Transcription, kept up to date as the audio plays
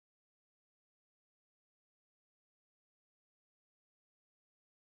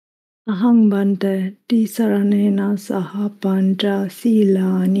Ahang bante tisaranena saha pancha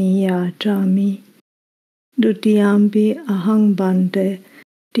silani yachami. Dutiyampi ahang bante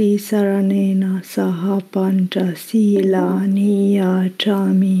tisaranena saha pancha silani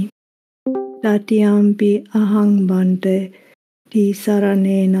yachami. Tatiyampi ahang bante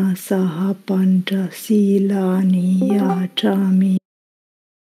tisaranena saha pancha silani yachami.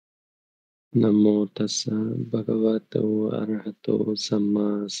 Namo tassa bhagavato arahato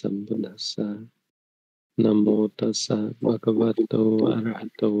samma sambuddhassa. Namo tassa bhagavato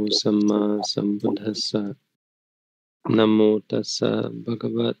arahato samma sambuddhassa. Namo tassa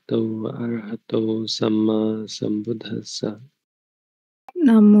bhagavato arahato samma sambuddhassa.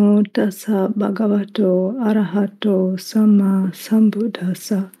 Namo tassa bhagavato arahato samma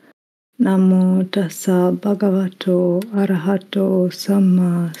sambuddhassa. Namo tassa bhagavato arahato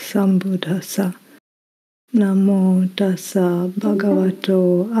samma sambuddhassa. Namo tassa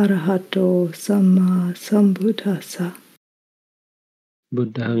bhagavato arahato samma sambuddhassa.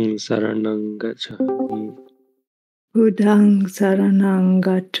 Buddhang saranang gacchami. Buddhang saranang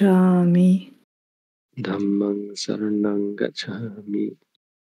gacchami. Dhammang saranang gacchami.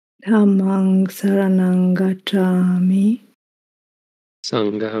 Dhammang saranang gacchami.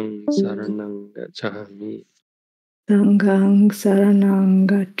 Sanghang saranang gacchami. Sanghang saranang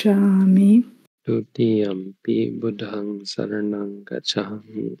gacchami. Dutiyampi buddhang saranang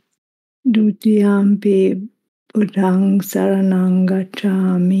gacchami. Dutiyampi buddhang saranang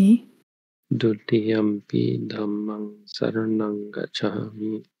gacchami. Dutiyampi dhammang saranang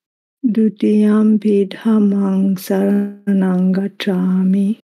gacchami. Dutiyampi dhammang saranang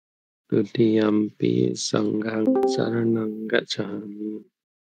gacchami. Dutiyampi sanghang saranang gacchami.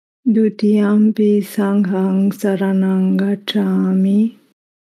 Dutiyampi sanghang saranang gacchami.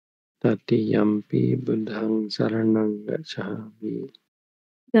 Tatiyampi buddhang saranang gacchami.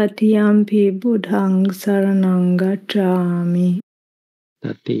 Tatiyampi buddhang saranang gacchami.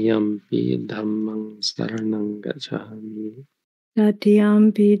 Tatiyampi dhammang saranang gacchami.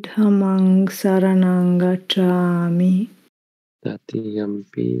 Tatiyampi dhammang saranang gacchami.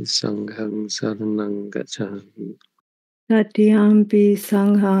 Tatiyampi sanghang saranang gacchami. Tatiyampi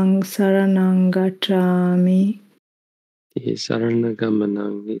sanghang saranang gacchami.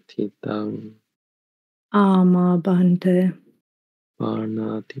 Tisaranagamanang nititang. Ama bante.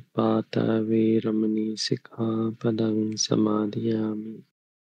 Parnatipata veramani sikkhapadang samadhiyami.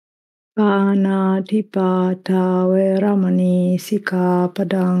 Panatipata veramani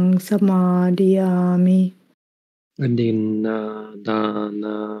sikkhapadang samadhiyami. Adinna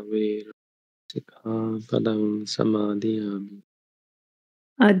dana veramani sikkhapadang samadhiyami.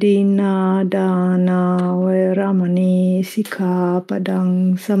 Adina dana veramani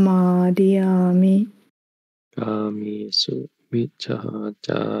sikkhapadang samadhiyami. Kamesu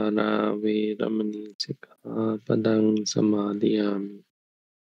miccācara veramani sikkhapadang samadhiyami.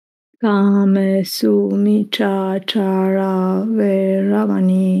 Kamesu miccācara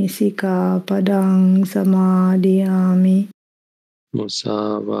veramani sikkhapadang samadhiyami.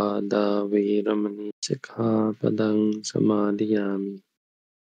 Musāvāda veramani sikkhapadang samadhiyami.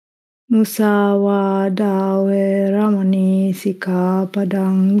 Musāvāda veramani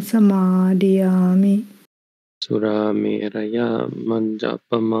sikkhapadang samadhiyami. Surameraya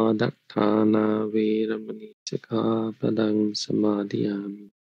manjapamadatthana veramani sikkhapadang samadhiyami.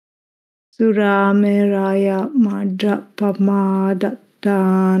 Surameraya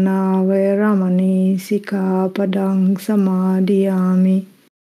majjapamadatthana veramani sikkhapadang samadhiyami.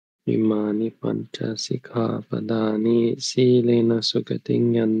 Imani pancha sikkhapadani silena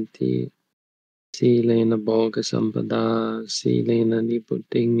sugating yanti. Silena bhoga sampada silena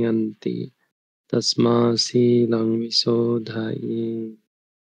nibbutting yanti. Tasma silang visodhaye.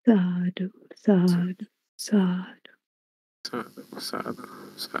 Sadhu, sadhu, sadhu. Sadhu, sadhu,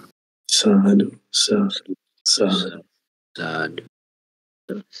 sadhu. Sadhu, sadhu, sadhu.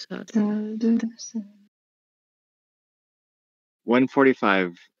 Sadhu. Sadhu.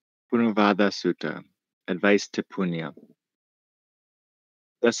 145. Puṇṇova da Sutta. Advice to Puṇṇa.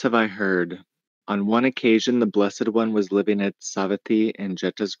 Thus have I heard. On one occasion the Blessed One was living at Savatthi in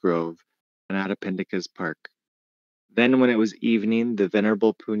Jeta's Grove, and at Apindika's Park. Then when it was evening, the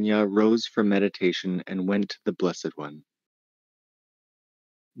Venerable Puṇṇa rose from meditation and went to the Blessed One.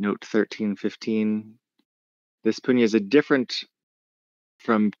 Note 13:15. This Puṇṇa is different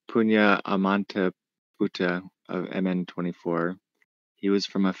from Puṇṇa Amantaputta of MN 24. He was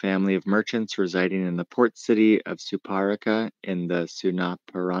from a family of merchants residing in the port city of Suparaka in the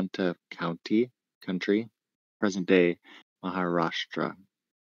Sunaparanta country, present-day Maharashtra.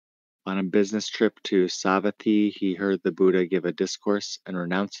 On a business trip to Savatthi, he heard the Buddha give a discourse and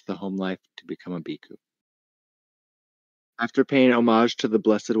renounced the home life to become a bhikkhu. After paying homage to the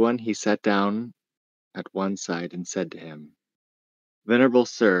Blessed One, he sat down at one side and said to him, "Venerable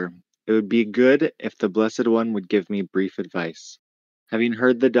Sir, it would be good if the Blessed One would give me brief advice. Having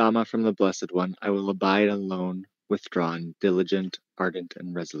heard the Dhamma from the Blessed One, I will abide alone, withdrawn, diligent, ardent,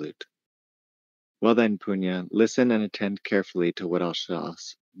 and resolute." Well then, Puṇṇa, listen and attend carefully to what I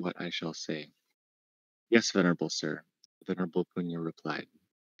shall say. Yes, Venerable Sir, Venerable Puṇṇa replied.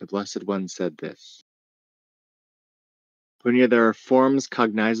 The Blessed One said this. Puṇṇa, there are forms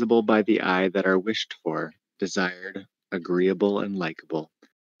cognizable by the eye that are wished for, desired, agreeable, and likable,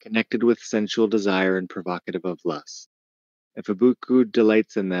 connected with sensual desire and provocative of lust. If a bhikkhu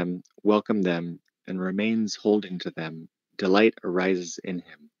delights in them, welcome them, and remains holding to them, delight arises in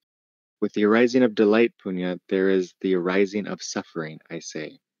him. With the arising of delight, Puṇṇa, there is the arising of suffering, I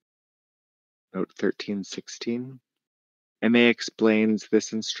say. Note 1316. M.A. explains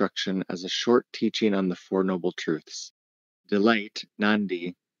this instruction as a short teaching on the Four Noble Truths. Delight,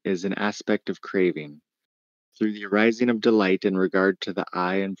 Nandi, is an aspect of craving. Through the arising of delight in regard to the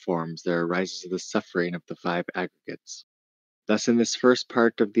eye and forms, there arises the suffering of the five aggregates. Thus, in this first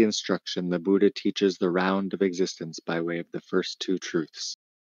part of the instruction, the Buddha teaches the round of existence by way of the first two truths,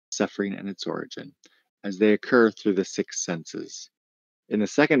 suffering and its origin, as they occur through the six senses. In the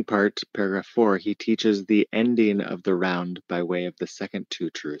second part, paragraph 4, he teaches the ending of the round by way of the second two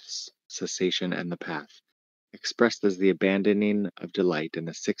truths, cessation and the path, expressed as the abandoning of delight in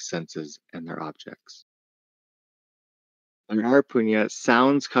the six senses and their objects. There are, Puṇṇa,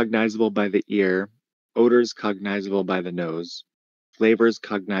 sounds cognizable by the ear, odors cognizable by the nose, flavors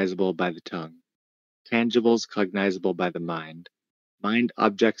cognizable by the tongue, tangibles cognizable by the mind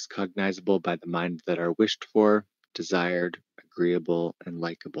objects cognizable by the mind that are wished for, desired, agreeable, and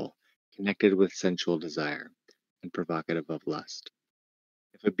likable, connected with sensual desire, and provocative of lust.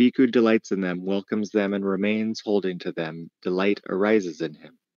 If a bhikkhu delights in them, welcomes them, and remains holding to them, delight arises in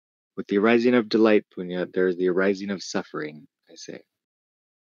him. With the arising of delight, Puṇṇa, there is the arising of suffering, I say.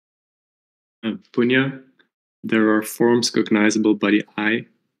 Puṇṇa, there are forms cognizable by the eye,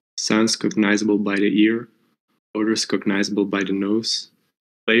 sounds cognizable by the ear, odors cognizable by the nose,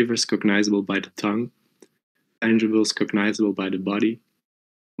 flavors cognizable by the tongue, tangibles cognizable by the body,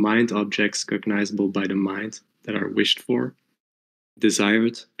 mind objects cognizable by the mind that are wished for,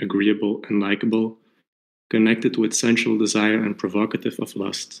 desired, agreeable, and likable, connected with sensual desire and provocative of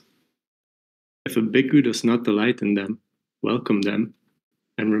lust. If a bhikkhu does not delight in them, welcome them,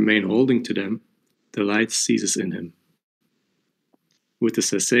 and remain holding to them, delight ceases in him. With the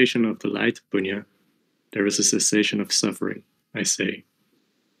cessation of delight, Puṇṇa, there is a cessation of suffering, I say.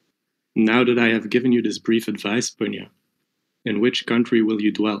 Now that I have given you this brief advice, Puṇṇa, in which country will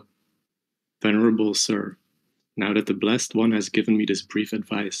you dwell? Venerable Sir, now that the Blessed One has given me this brief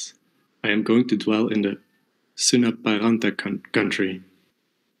advice, I am going to dwell in the Sunaparanta country.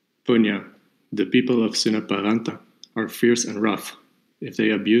 Puṇṇa, the people of Sunaparanta are fierce and rough. If they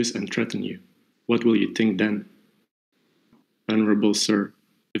abuse and threaten you, what will you think then? Venerable Sir,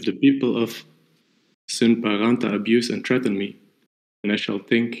 if the people of Sunaparanta abuse and threaten me, then I shall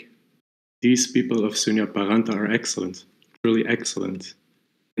think, these people of Sunaparanta are excellent, truly excellent,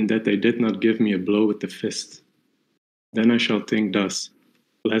 in that they did not give me a blow with the fist. Then I shall think thus,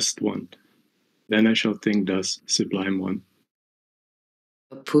 Blessed One. Then I shall think thus, Sublime One.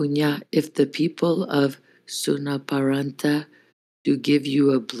 Puṇṇa, if the people of Sunaparanta do give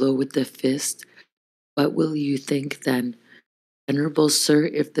you a blow with the fist, what will you think then? Venerable Sir,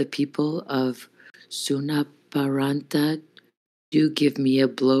 if the people of Sunaparanta do give me a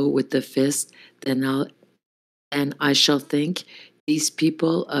blow with the fist, then I shall think, these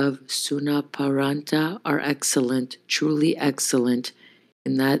people of Sunaparanta are excellent, truly excellent,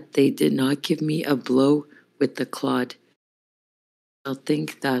 in that they did not give me a blow with the clod. I shall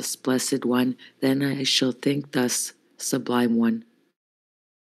think thus, Blessed One, then I shall think thus, Sublime One.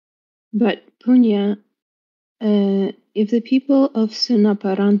 But Puṇṇa, if the people of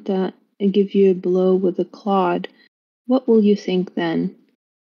Sunaparanta give you a blow with a clod, what will you think then?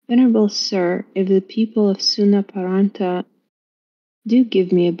 Venerable Sir, if the people of Sunaparanta do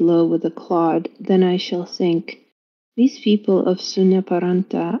give me a blow with a clod, then I shall think, these people of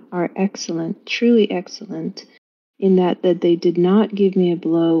Sunaparanta are excellent, truly excellent, in that they did not give me a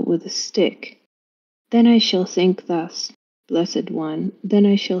blow with a stick. Then I shall think thus, Blessed One, then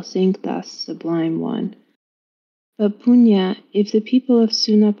I shall think thus, Sublime One. But Puṇṇa, if the people of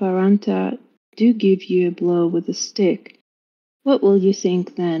Sunaparanta do give you a blow with a stick, what will you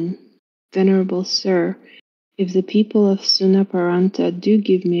think then? Venerable Sir, If the people of Sunaparanta do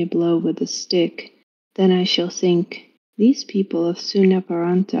give me a blow with a stick, then I shall think, these people of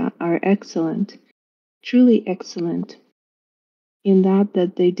Sunaparanta are excellent, truly excellent, in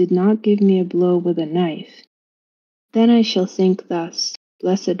that they did not give me a blow with a knife. Then I shall think thus,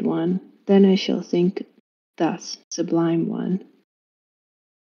 Blessed One, then I shall think thus, Sublime One.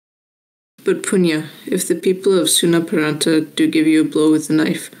 But Puṇṇa, if the people of Sunaparanta do give you a blow with a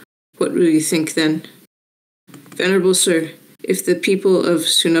knife, what will you think then? Venerable Sir, if the people of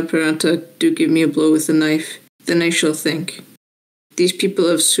Sunaparanta do give me a blow with a knife, then I shall think, these people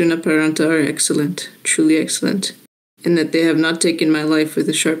of Sunaparanta are excellent, truly excellent, in that they have not taken my life with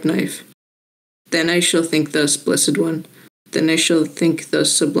a sharp knife. Then I shall think thus, Blessed One, then I shall think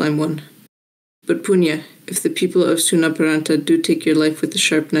thus, Sublime One. But Puṇṇa, if the people of Sunaparanta do take your life with a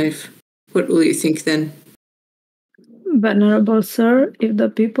sharp knife, what will you think then? Venerable Sir, if the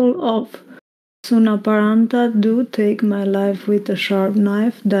people of Sunaparanta do take my life with a sharp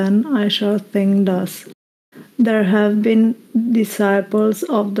knife, then I shall think thus. There have been disciples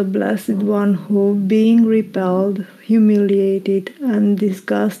of the Blessed One who, being repelled, humiliated, and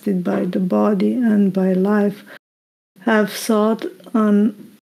disgusted by the body and by life, have sought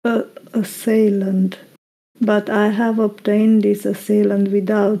an assailant. But I have obtained this assailant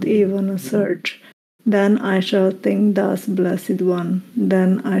without even a search. Then I shall think thus, Blessed One.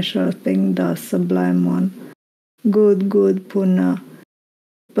 Then I shall think thus, Sublime One. Good Puṇṇa.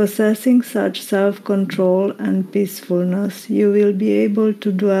 Possessing such self-control and peacefulness, you will be able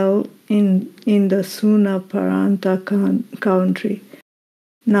to dwell in the Sunaparanta country.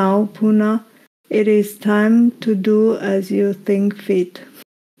 Now, Puṇṇa, it is time to do as you think fit.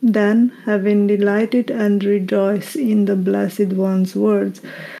 Then, having delighted and rejoiced in the Blessed One's words,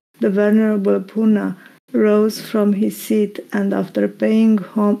 the Venerable Puṇṇa rose from his seat and, after paying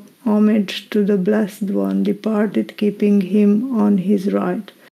homage to the Blessed One, departed, keeping him on his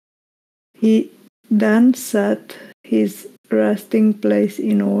right. He then set his resting place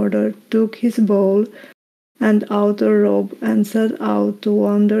in order, took his bowl and outer robe, and set out to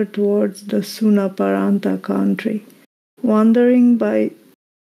wander towards the Sunaparanta country. Wandering by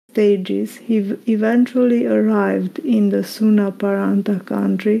stages, he eventually arrived in the Sunaparanta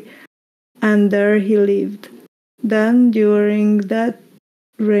country, and there he lived. Then, during that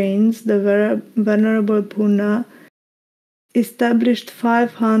reigns, the Venerable Puṇṇa established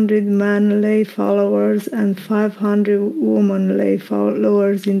 500 men lay followers and 500 women lay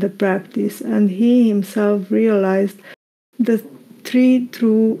followers in the practice, and he himself realized the 3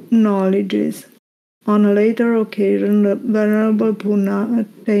 true knowledges. On a later occasion, the Venerable Puṇṇa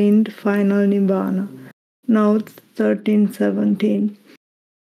attained final Nibbana. Note 1317.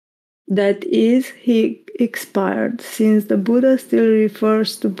 That is, he expired. Since the Buddha still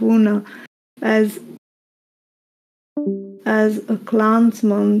refers to Puṇṇa as a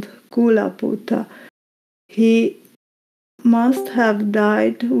clansman, Kulaputta, he must have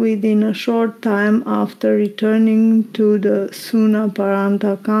died within a short time after returning to the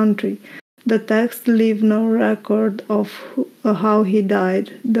Sunaparanta country. The text leaves no record of how he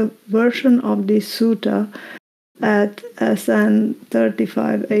died. The version of this sutta at SN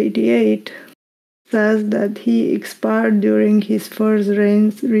 3588 says that he expired during his first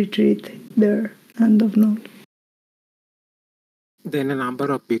rains retreat there. End of note. Then a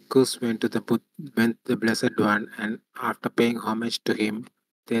number of bhikkhus went to the Blessed One, and after paying homage to him,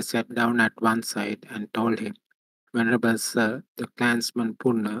 they sat down at one side and told him, Venerable Sir, the clansman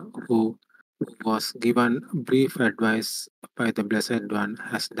Puṇṇa, who was given brief advice by the Blessed One,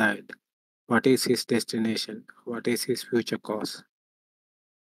 has died. What is his destination? What is his future course?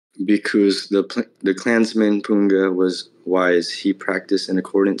 Because the clansman Puṇṇa was wise, he practiced in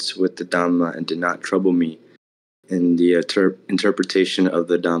accordance with the Dhamma and did not trouble me in the interpretation of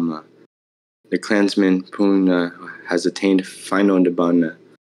the Dhamma. The clansman Puṇṇa has attained final Nibbana.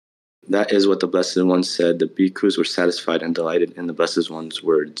 That is what the Blessed One said. The bhikkhus were satisfied and delighted in the Blessed One's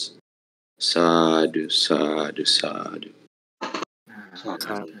words. Sadhu, sadhu, sadhu.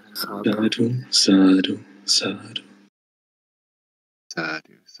 Sadhu, sadhu, sadhu. Sadhu,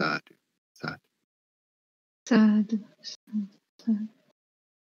 sadhu, sadhu. Sadhu.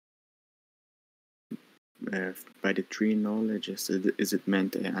 By the 3 knowledges, is it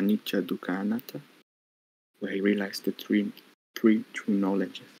meant anicca, dukkha, anatta? Where he realized the three true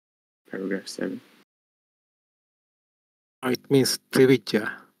knowledges. Paragraph 7. It means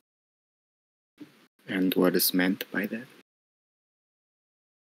trividya. And what is meant by that?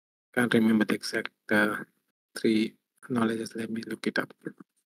 Can't remember the exact 3 knowledges. Let me look it up.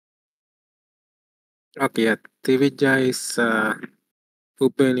 Okay, trividya is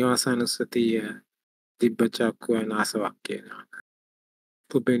Upanivasa Anusati, Dibbachakku and Asavakkena.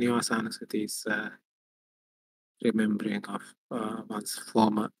 Pubbenivasanasati is remembering of one's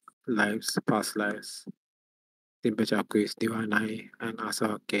former lives, past lives. Dibbachakku is divine eye, and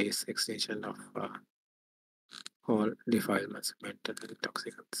Asavakke is extinction of all defilements, mental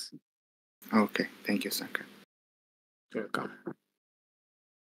intoxicants. Okay, thank you, Sankar. Welcome.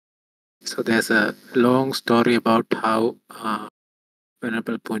 So there's a long story about how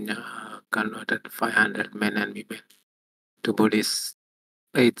Venerable Puṇṇa converted 500 men and women to Buddhist.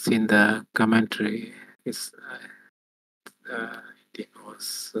 It's in the commentary. It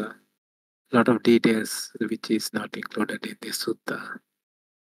was a lot of details which is not included in this sutta.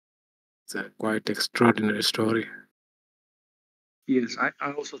 It's a quite extraordinary story. Yes, I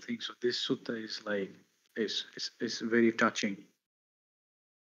also think so. This sutta is very touching.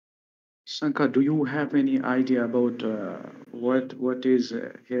 Sankar, do you have any idea about what is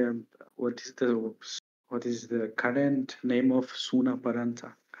here? What is the current name of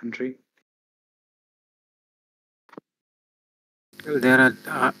Sunaparanta country? There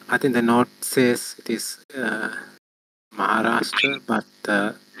are, I think the note says it is Maharashtra, but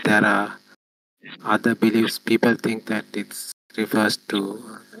there are other beliefs. People think that it refers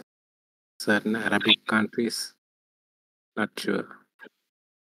to certain Arabic countries. Not sure.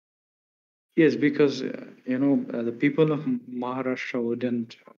 Yes, because the people of Maharashtra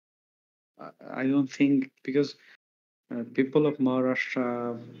wouldn't. I don't think because people of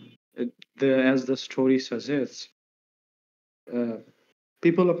Maharashtra, as the story suggests,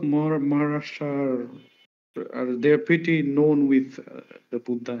 people of Maharashtra they're pretty known with the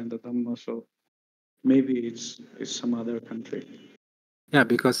Buddha and the Dhamma, so maybe it's some other country. Yeah,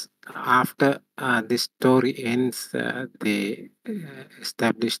 because after this story ends, they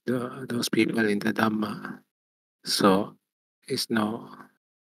establish those people in the Dhamma. So it's no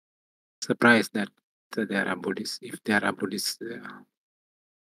surprise that there are Buddhists, if there are Buddhists there.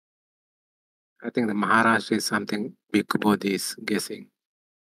 I think the Maharashtra is something Bhikkhu Bodhi is guessing,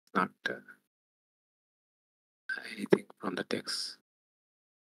 not anything from the text.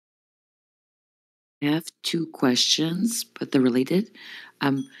 I have two questions, but they're related.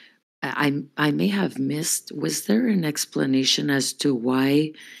 I may have missed, was there an explanation as to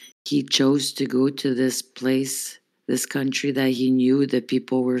why he chose to go to this place, this country that he knew the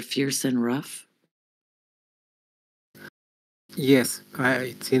people were fierce and rough? Yes,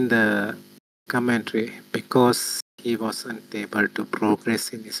 it's in the commentary. Because he wasn't able to progress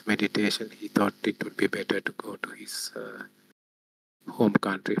in his meditation, he thought it would be better to go to his home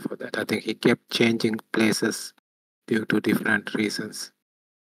country for that. I think he kept changing places due to different reasons.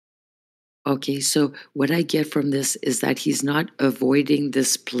 Okay, so what I get from this is that he's not avoiding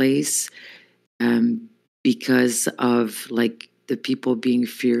this place because of like the people being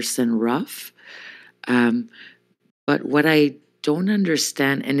fierce and rough. But what I don't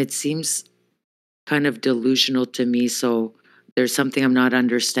understand, and it seems kind of delusional to me, so there's something I'm not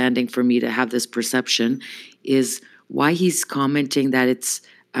understanding for me to have this perception, is why he's commenting that it's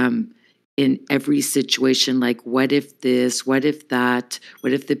in every situation, like what if this, what if that,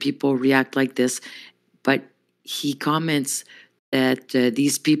 what if the people react like this? But he comments that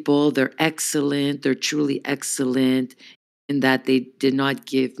these people, they're excellent, they're truly excellent, and that they did not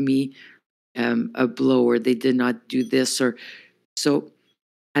give me a blow, or they did not do this, or so.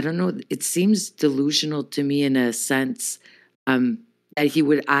 I don't know. It seems delusional to me in a sense that he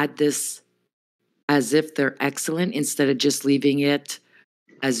would add this as if they're excellent instead of just leaving it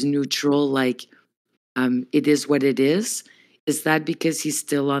as neutral, like it is what it is. Is that because he's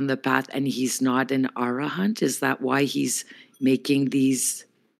still on the path and he's not an arahant? Is that why he's making these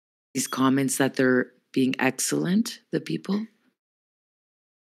comments that they're being excellent, the people?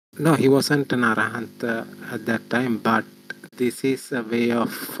 No, he wasn't an arahant at that time, but this is a way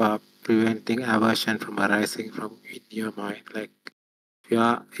of preventing aversion from arising from in your mind. Like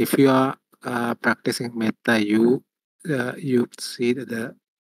if you are practicing metta, you see that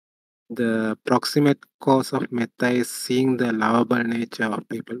the proximate cause of metta is seeing the lovable nature of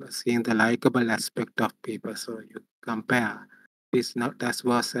people, seeing the likable aspect of people. So you compare this not as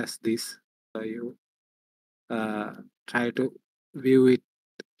versus this. So you try to view it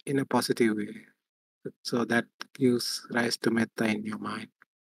in a positive way. So that gives rise to metta in your mind.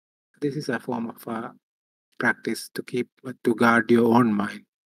 This is a form of practice to guard your own mind,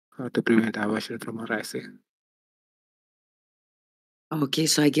 to prevent aversion from arising. Okay,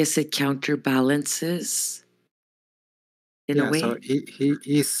 so I guess it counterbalances in a way. So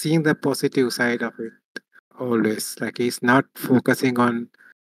he's seeing the positive side of it always. Like he's not focusing on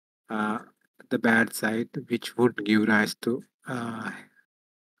the bad side, which would give rise to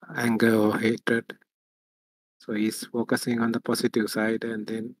anger or hatred. So he's focusing on the positive side, and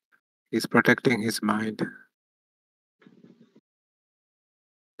then he's protecting his mind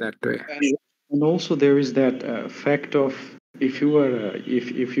that way. And also there is that fact of if you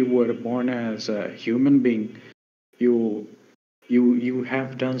were born as a human being, you you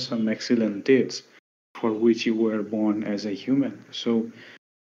have done some excellent deeds for which you were born as a human. So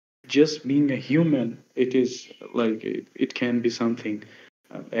just being a human, it is like it can be something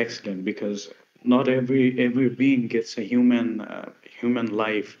excellent, because not every being gets a human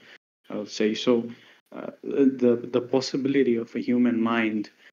life, I would say. So the possibility of a human mind,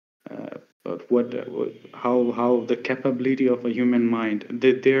 but how the capability of a human mind,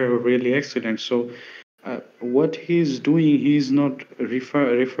 they're really excellent. So what he's doing, he's not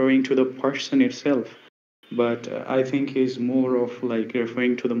referring to the person itself, but I think he's more of like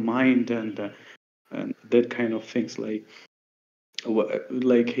referring to the mind and that kind of things, like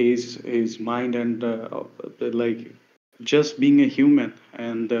his mind and like just being a human,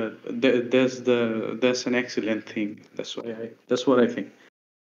 and that's an excellent thing. That's what I think.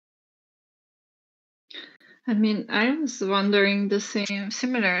 I mean, I was wondering the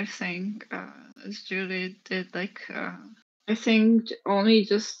similar thing as Julie did. I think only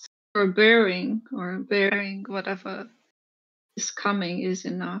just for bearing whatever is coming is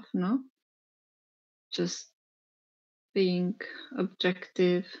enough, no? Just being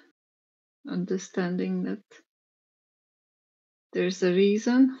objective, understanding that there's a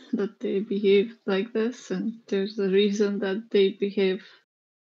reason that they behave like this, and there's a reason that they behave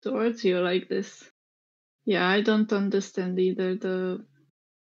towards you like this. Yeah, I don't understand either the.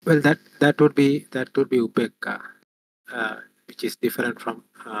 Well, that would be upekka, which is different from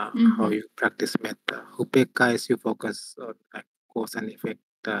how you practice metta. Upekka is you focus on like cause and effect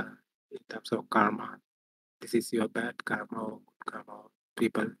in terms of karma. This is your bad karma or good karma.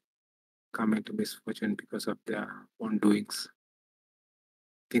 People come into misfortune because of their own doings.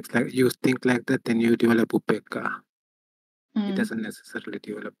 Things like you think like that, then you develop upekka. It doesn't necessarily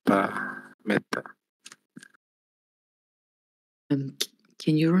develop metta.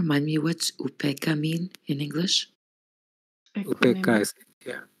 Can you remind me what's upekka mean in English? Upekka is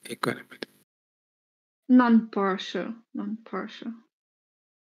equanimity. Non-partial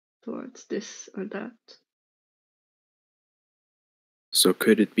towards this or that. So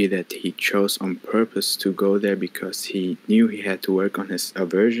could it be that he chose on purpose to go there because he knew he had to work on his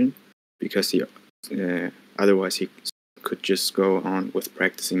aversion, because he otherwise he could just go on with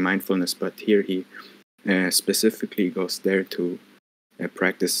practicing mindfulness, but here he specifically goes there to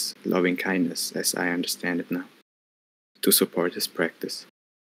practice loving kindness, as I understand it now, to support his practice.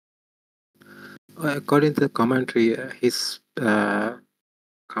 According to the commentary, his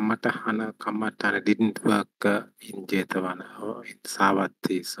Kamatana didn't work in Jetavana or in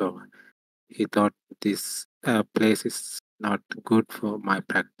Savatthi, so he thought this place is not good for my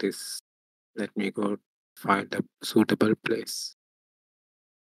practice. Let me go find a suitable place.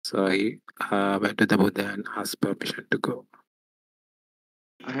 So he went to the Buddha and asked permission to go.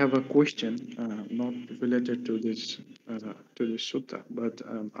 I have a question, not related to this sutta, but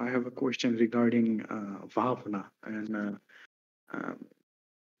I have a question regarding bhavana, and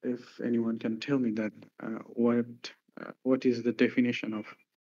if anyone can tell me that what is the definition of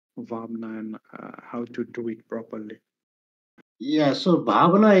bhavana and how to do it properly. Yeah, so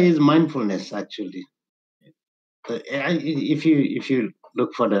bhavana is mindfulness actually. If you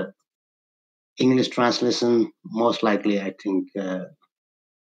look for the English translation, most likely I think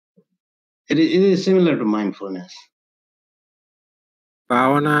it is similar to mindfulness.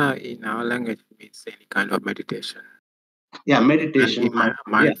 Bhavana in our language means any kind of meditation. Yeah, meditation.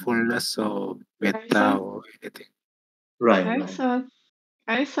 Mindfulness or metta or anything. Right.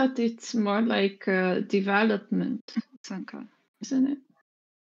 I thought it's more like development, Sankar, isn't it?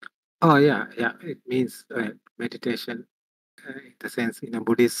 Oh yeah. It means meditation in the sense, in a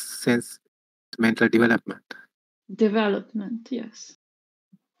Buddhist sense, mental development. Development, yes.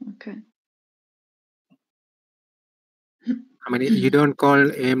 Okay. I mean, you don't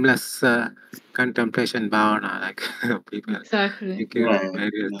call aimless contemplation bhavana, like people. Exactly.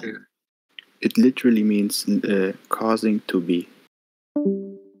 It literally means causing to be.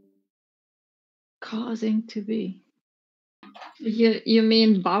 Causing to be. You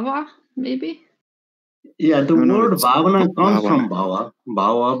mean bhava, maybe? Yeah, the word bhavana comes from bhava,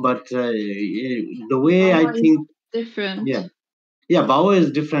 but the way bhava I think different. Yeah, bhava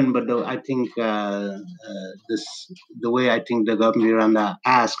is different, but I think the way I think the Gambhiranda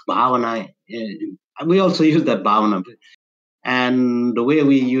asked bhavana, we also use that bhavana, and the way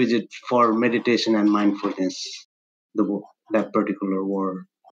we use it for meditation and mindfulness, that particular word.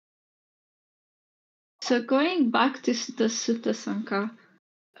 So going back to the Sutta Sanka,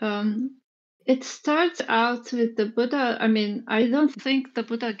 it starts out with the Buddha. I mean, I don't think the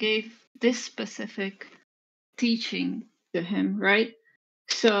Buddha gave this specific teaching to him, right?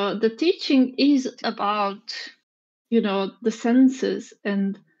 So the teaching is about, the senses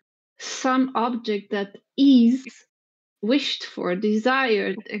and some object that is wished for,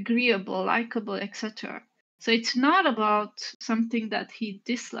 desired, agreeable, likable, etc. So it's not about something that he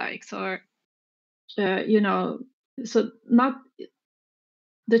dislikes or, so not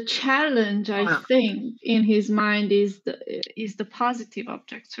the challenge, I think, in his mind is the positive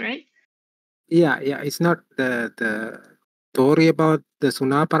objects, right? Yeah. It's not the story about the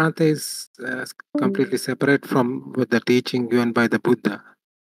Sunaparanta is completely separate from the teaching given by the Buddha.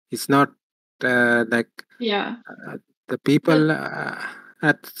 It's not like the people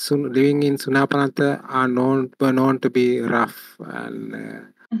living in Sunaparanta were known to be rough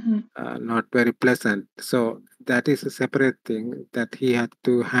and not very pleasant. So that is a separate thing that he had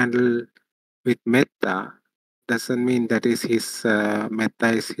to handle with metta. Doesn't mean that is his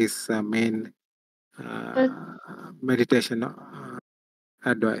metta is his main meditation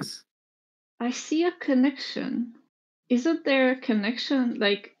advice. I see a connection. Isn't there a connection?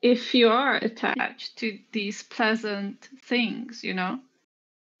 Like if you are attached to these pleasant things,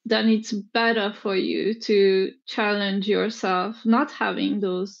 then it's better for you to challenge yourself not having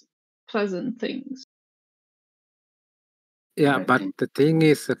those pleasant things. Yeah, but the thing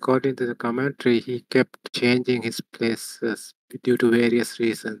is, according to the commentary, he kept changing his places due to various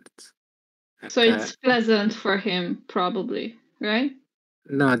reasons. So it's pleasant for him, probably, right?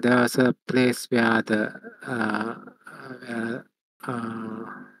 No, there was a place where the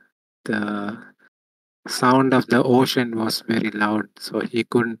sound of the ocean was very loud, so he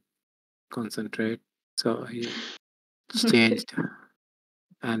couldn't concentrate. So he changed.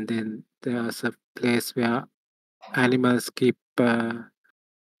 And then there was a place where animals keep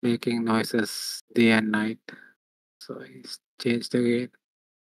making noises day and night. So he's changed again.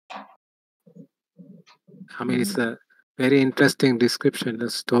 I mean, it's a very interesting description, the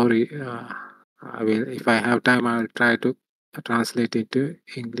story. I will, if I have time, I'll try to translate it to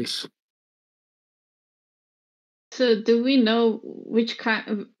English. So do we know which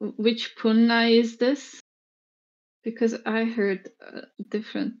Puṇṇa is this? Because I heard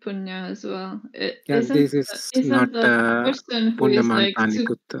different Puṇṇa as well. This is not the person who is like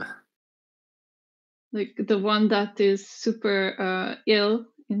Nikutta. Like the one that is super ill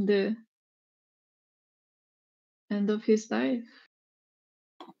in the end of his life?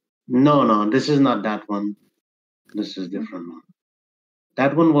 No, this is not that one. This is different one.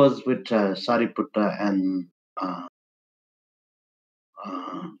 That one was with Sariputta and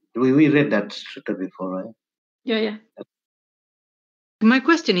we read that sutta before, right? Yeah. My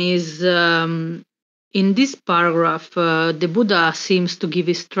question is, in this paragraph, the Buddha seems to give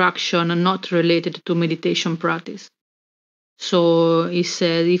instruction not related to meditation practice. So he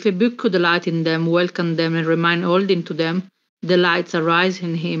said, if a bhikkhu delight in them, welcome them, and remain holding to them, the lights arise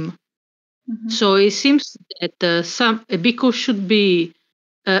in him. So it seems that a bhikkhu should be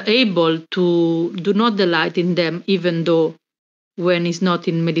able to do not delight in them, even though when he's not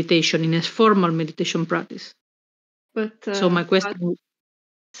in meditation, in a formal meditation practice. But so my question.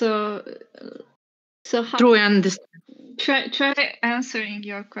 So how? True, I understand. Try answering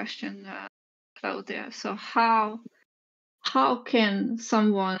your question, Claudia. So how can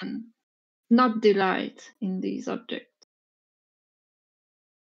someone not delight in these objects?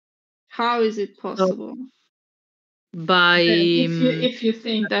 How is it possible? If you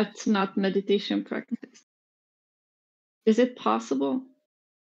think that's not meditation practice, is it possible?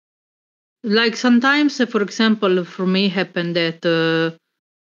 Like sometimes, for example, for me happened that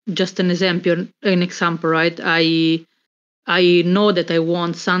just an example, right? I know that I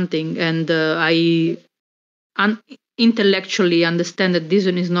want something, and I intellectually understand that this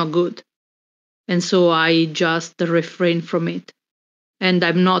one is not good, and so I just refrain from it, and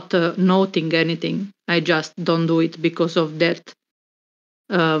I'm not noting anything. I just don't do it because of that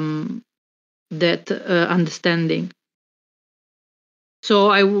understanding.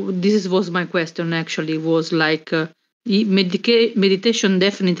 So this was my question. Actually, was like meditation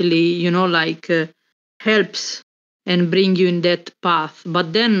definitely, helps and bring you in that path.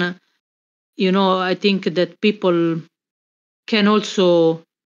 But then, I think that people can also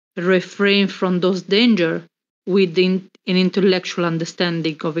refrain from those danger with an intellectual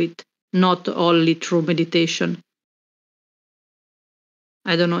understanding of it, not only through meditation.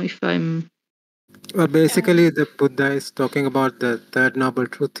 I don't know if I'm. Well, basically, the Buddha is talking about the third noble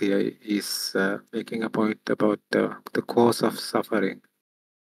truth here. He's making a point about the cause of suffering.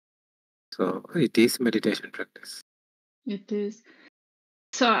 So it is meditation practice. It is.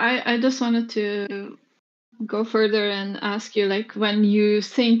 So I just wanted to go further and ask you, like, when you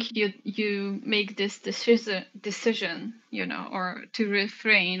think you make this decision, or to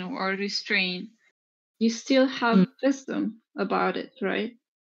refrain or restrain, you still have wisdom about it, right?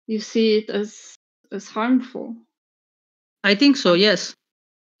 You see it as harmful, I think so, yes.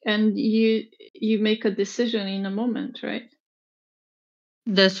 and you make a decision in a moment, right?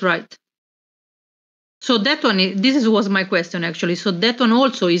 That's right. So that one, this was my question actually. So that one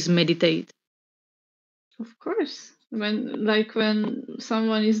also is meditate. Of course. When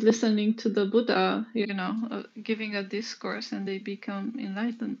someone is listening to the Buddha, giving a discourse and they become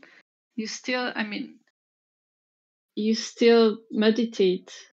enlightened, you still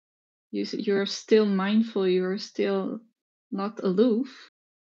meditate. You're still mindful. You're still not aloof.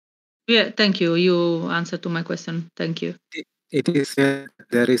 Yeah, thank you. You answered to my question. Thank you. It is said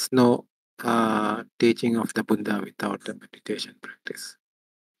there is no teaching of the Buddha without a meditation practice.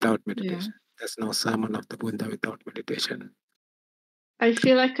 Without meditation. There's no sermon of the Buddha without meditation. I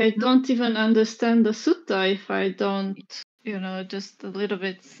feel like I don't even understand the sutta if I don't, just a little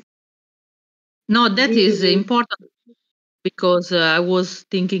bit. No, that is important because I was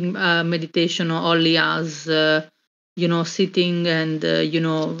thinking meditation only as, sitting and,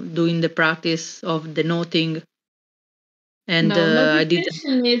 doing the practice of the noting. And No, I didn't.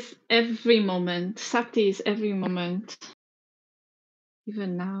 meditation is every moment. Sati is every moment.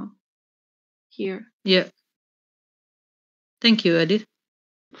 Even now. Here. Yeah. Thank you, Edith.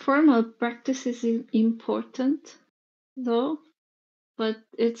 Formal practice is important, though, but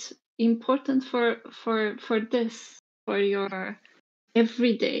it's important for this, for your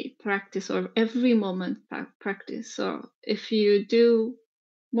everyday practice or every moment practice. So if you do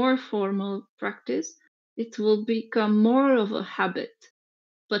more formal practice, it will become more of a habit.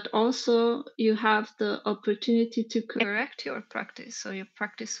 But also you have the opportunity to correct your practice. So your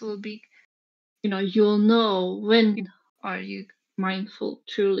practice will be, you'll know when are you mindful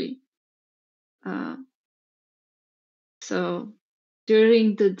truly. So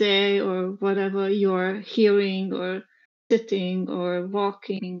during the day or whatever you're hearing or sitting or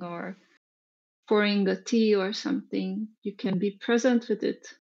walking or pouring a tea or something, you can be present with it.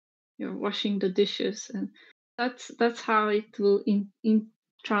 You're washing the dishes, and that's how it will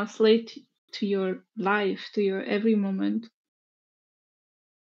translate to your life, to your every moment.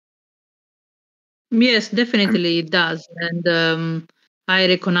 Yes, definitely it does. And I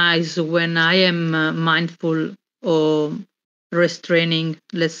recognize when I am mindful or restraining,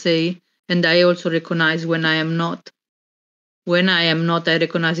 let's say, and I also recognize when I am not. When I am not, I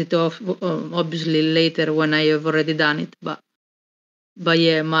recognize it obviously later when I have already done it. But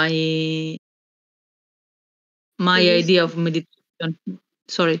yeah, my idea of meditation.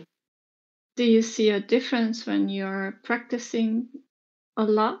 Sorry. Do you see a difference when you're practicing a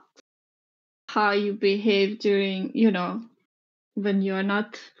lot? How you behave during, when you're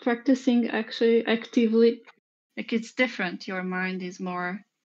not practicing actually actively? Like, it's different. Your mind is more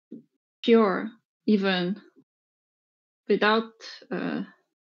pure, even without,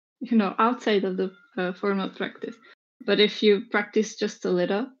 outside of the formal practice. But if you practice just a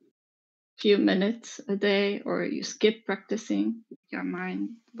little, few minutes a day, or you skip practicing, your mind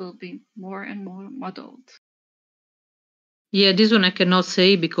will be more and more muddled. Yeah, this one I cannot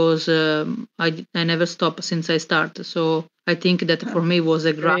say because I never stop since I started. So I think that for me was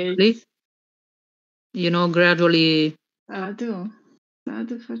a gradually, gradually. Sadhu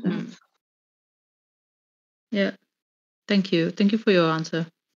for that. Yeah, thank you for your answer.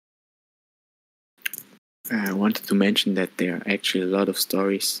 I wanted to mention that there are actually a lot of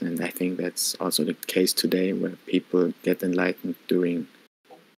stories, and I think that's also the case today, where people get enlightened during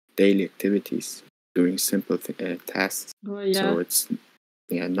daily activities, during simple tasks. Oh, yeah. So it's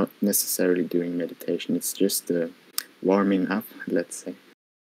not necessarily during meditation. It's just warming up, let's say.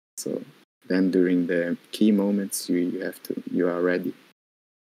 So then during the key moments, you are ready.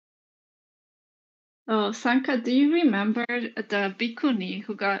 Oh, Sanka, do you remember the bhikkhuni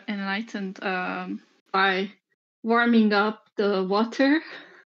who got enlightened by warming up the water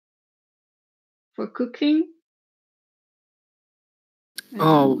for cooking?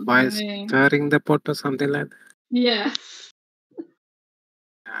 Oh, by stirring the pot or something like that? Yes.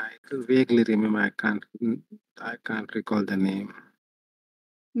 I vaguely remember. I can't recall the name.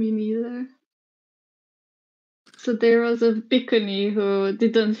 Me neither. So there was a bhikkhuni who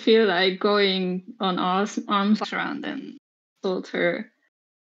didn't feel like going on arms around and told her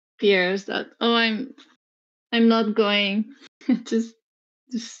peers that, oh, I'm not going. just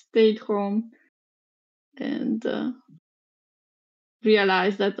stayed home. And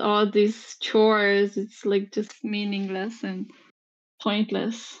realize that all these chores, it's like just meaningless and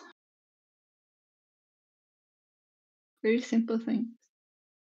pointless. Very simple thing.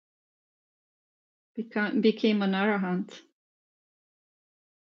 Became an arahant.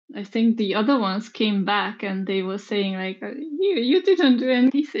 I think the other ones came back and they were saying like, you didn't do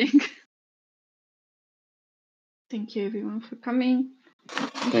anything. Thank you everyone for coming.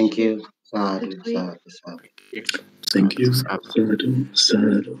 Thank you. Sadhu, sadhu, sadhu. Thank you. Sadhu,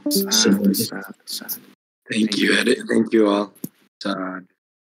 sadhu, sadhu. Sad. Thank you, Edit. Thank you all.